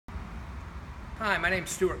Hi, my name is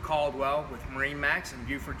Stuart Caldwell with MarineMax in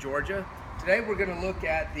Beaufort, Georgia. Today we're going to look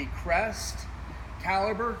at the Crest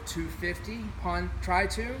Caliber 250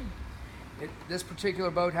 Tri-Tune. This particular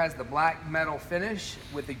boat has the black metal finish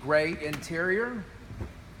with the gray interior.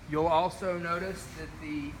 You'll also notice that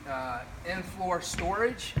the in-floor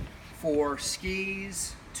storage for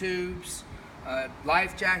skis, tubes,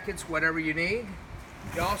 life jackets, whatever you need.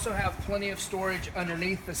 You also have plenty of storage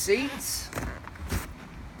underneath the seats.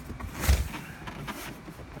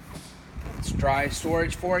 It's dry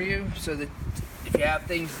storage for you, so that if you have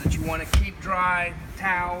things that you want to keep dry,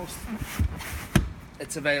 towels,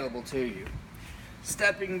 it's available to you.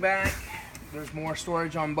 Stepping back, there's more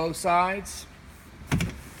storage on both sides.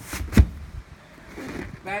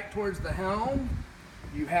 Back towards the helm,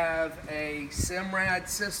 you have a Simrad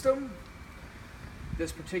system.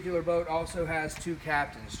 This particular boat also has two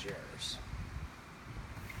captain's chairs.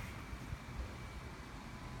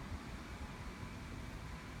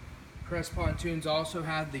 Crest pontoons also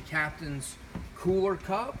have the captain's cooler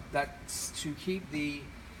cup. That's to keep the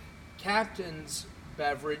captain's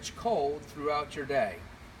beverage cold throughout your day.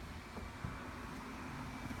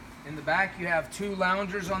 In the back you have two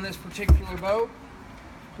loungers on this particular boat.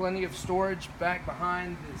 Plenty of storage back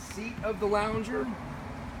behind the seat of the lounger.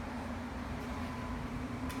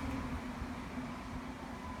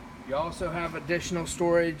 You also have additional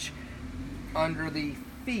storage under the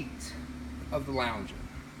feet of the lounger.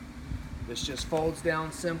 This just folds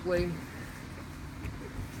down simply,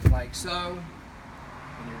 like so,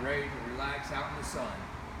 and you're ready to relax out in the sun.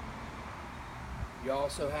 You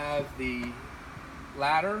also have the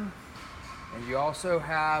ladder, and you also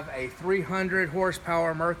have a 300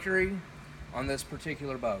 horsepower Mercury on this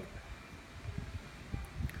particular boat.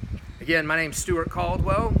 Again, my name is Stuart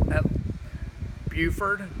Caldwell at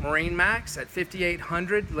Beaufort MarineMax at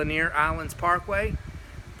 5800 Lanier Islands Parkway.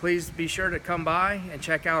 Please be sure to come by and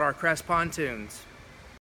check out our Crest pontoons.